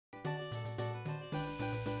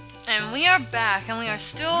And we are back, and we are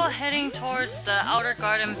still heading towards the outer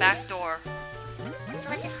garden back door. So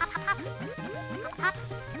let's just hop, hop, hop. Hop, hop.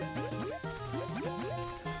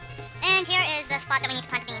 And here is the spot that we need to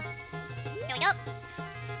plant the bean. Here we go.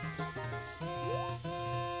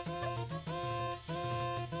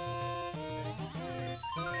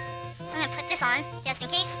 I'm gonna put this on, just in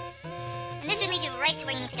case. And this should lead you right to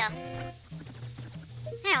where you need to go.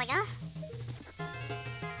 There we go.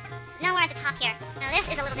 Now we're at the top here. Now this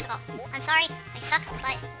is a little difficult. I'm sorry, I suck,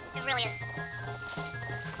 but it really is.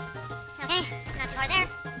 Okay, not too hard there.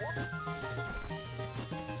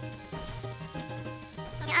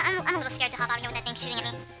 Okay, I'm a little scared to hop out here with that thing shooting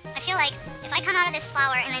at me. I feel like if I come out of this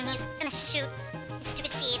flower and then he's gonna shoot his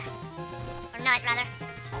stupid seed. Or nut, rather.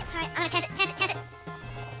 Alright, I'm gonna chance it, chance it, chance it.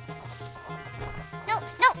 No,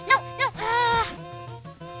 no, no, no!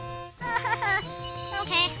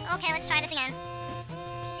 Okay, okay, let's try this again.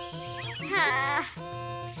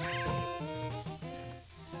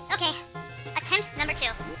 Okay, attempt number 2.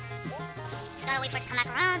 Just gotta wait for it to come back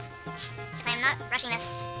around, because I am not rushing this.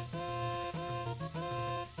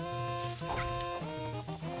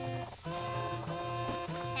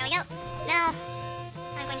 There we go. Now,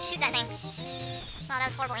 I'm going to shoot that thing. Wow, that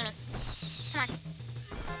was horrible aiming. Come on.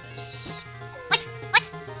 What? What?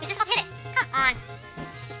 You're just about to hit it. Come on.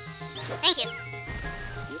 Thank you.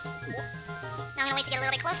 Now I'm gonna wait to get a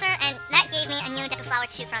little bit closer, and that gave me a new Deku flower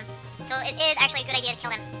to shoot from. So it is actually a good idea to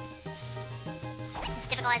kill him. As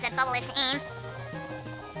difficult as that bubble is to aim.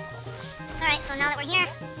 Alright, so now that we're here,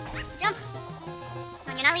 jump!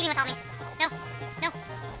 No, you're not leaving without me. No, no.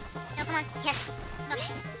 No, come on. Yes.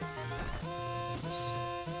 Okay.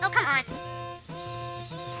 Oh, come on.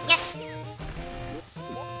 Yes.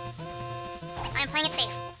 I'm playing it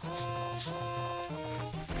safe.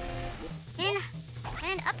 In,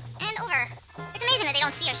 and up, and over. It's amazing that they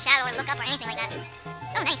don't see your shadow or look up or anything like that.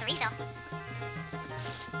 Oh, nice, a refill.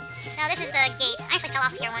 Now this is the gate. I actually fell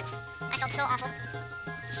off here once. I felt so awful.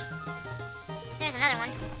 There's another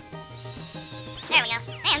one. There we go.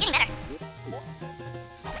 Hey, I'm getting better.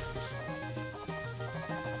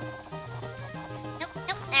 Nope,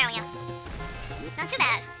 nope, there we go. Not too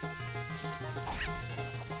bad.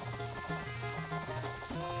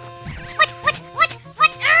 What? What? What?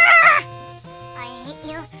 What? Arrgh! I hate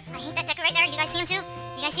you. I hate that Deku right there. You guys see him too?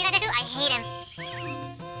 You guys see that Deku? I hate him.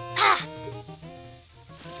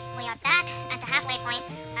 We are back at the halfway point.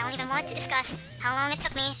 I don't even want to discuss how long it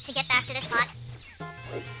took me to get back to this spot.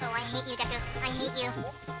 Oh, I hate you, Deku. I hate you.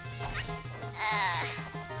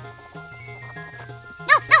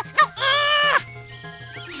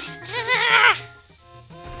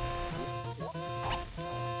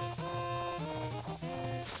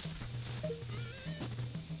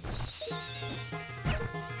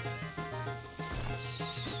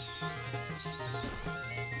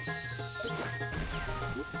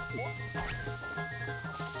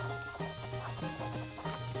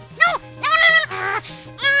 No, no, no!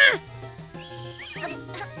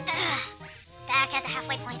 Back at the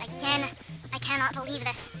halfway point again. I cannot believe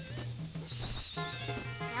this.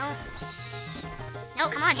 No. No,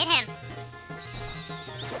 come on, hit him.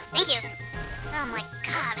 Thank you. Oh my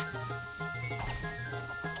god.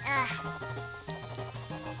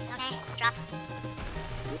 Okay, drop.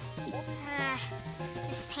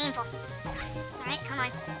 This is painful. Alright, come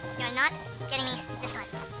on. You're not getting me this time.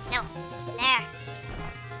 No. There.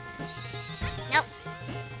 Nope.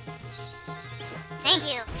 Thank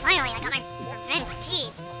you. Finally, I got my revenge.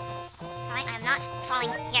 Jeez. Alright, I am not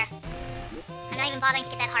falling here. I'm not even bothering to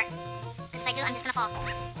get that heart. Because if I do, I'm just gonna fall.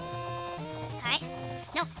 Alright.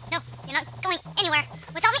 No, no. You're not going anywhere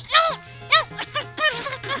without me. No! No! No!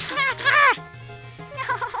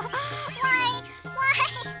 Why? Why?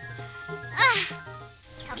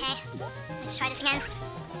 Okay. Let's try this again.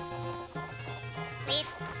 Please.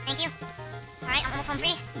 Thank you. Alright, I'm almost home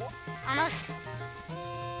free. Almost.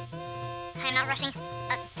 I am not rushing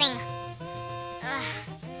a thing.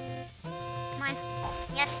 Come on.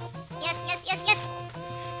 Yes. Yes, yes, yes, yes.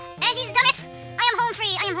 And he's done it! I am home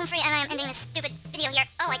free! I am home free, and I am ending this stupid video here.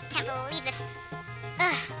 Oh, I can't believe this.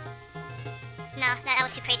 No, that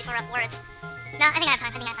was too crazy for rough words. No, I think I have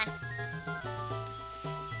time. I think I have time.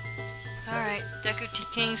 Alright, Deku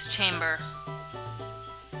King's chamber.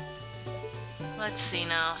 Let's see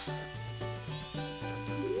now.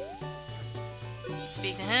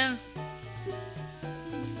 Speak to him.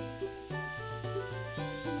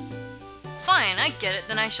 Fine, I get it.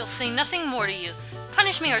 Then I shall say nothing more to you.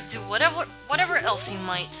 Punish me or do whatever else you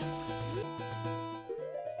might.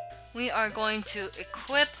 We are going to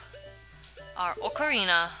equip our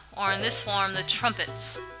ocarina, or in this form, the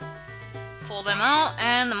trumpets. Pull them out,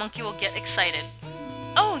 and the monkey will get excited.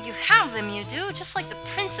 Oh, you have them, you do? Just like the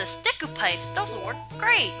Princess Deku Pipes. Those work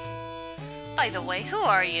great. By the way, who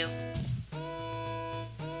are you?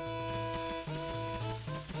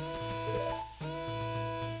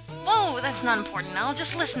 Whoa, that's not important now.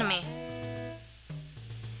 Just listen to me.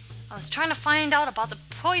 I was trying to find out about the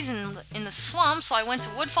poison in the swamp, so I went to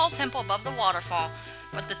Woodfall Temple above the waterfall.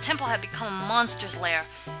 But the temple had become a monster's lair,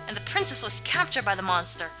 and the princess was captured by the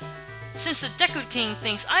monster. Since the Deku King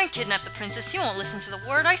thinks I kidnapped the princess, he won't listen to the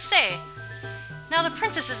word I say. Now the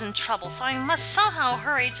princess is in trouble, so I must somehow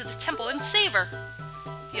hurry to the temple and save her.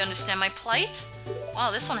 Do you understand my plight?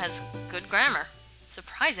 Wow, this one has good grammar.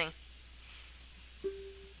 Surprising.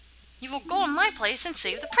 You will go in my place and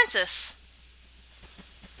save the princess.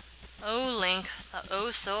 Oh, Link, oh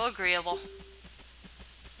so agreeable.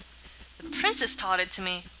 The princess taught it to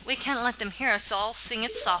me. We can't let them hear us, so I'll sing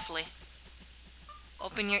it softly.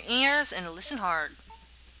 Open your ears and listen hard.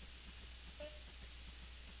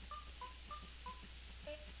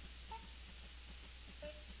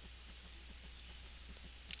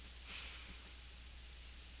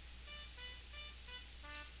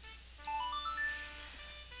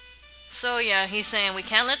 So yeah, he's saying we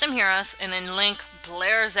can't let them hear us, and then Link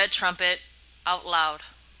blares that trumpet out loud.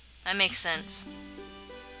 That makes sense.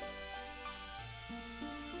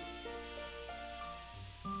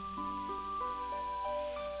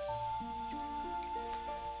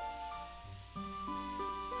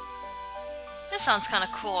 This sounds kind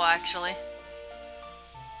of cool, actually.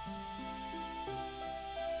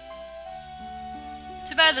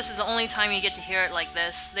 Too bad this is the only time you get to hear it like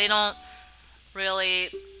this. They don't really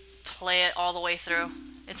play it all the way through.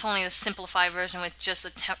 It's only the simplified version with just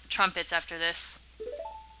the trumpets after this.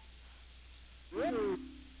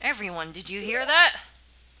 Everyone, did you hear that?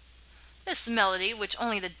 This melody, which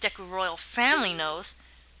only the Deku royal family knows,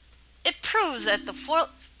 it proves the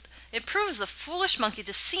foolish monkey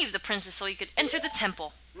deceived the princess so he could enter the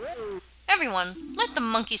temple. Everyone, let the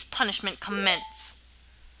monkey's punishment commence.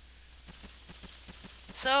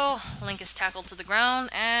 So, Link is tackled to the ground,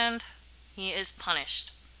 and he is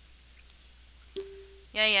punished.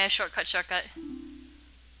 Yeah, shortcut.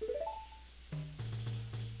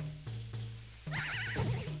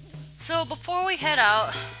 So, before we head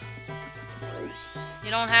out,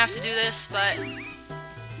 you don't have to do this, but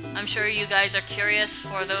I'm sure you guys are curious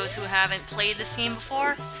for those who haven't played this game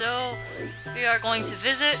before, so we are going to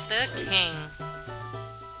visit the king.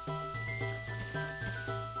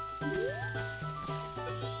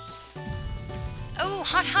 Oh,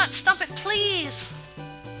 hot, stop it, please!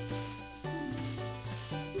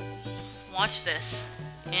 Watch this.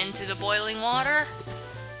 Into the boiling water.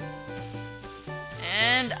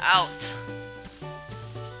 And out.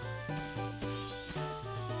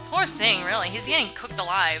 Poor thing, really. He's getting cooked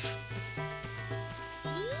alive.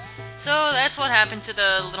 So that's what happened to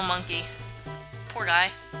the little monkey. Poor guy.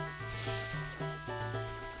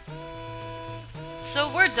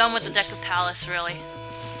 So we're done with the Deku Palace, really.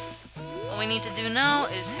 What we need to do now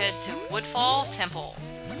is head to Woodfall Temple.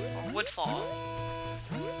 Or Woodfall.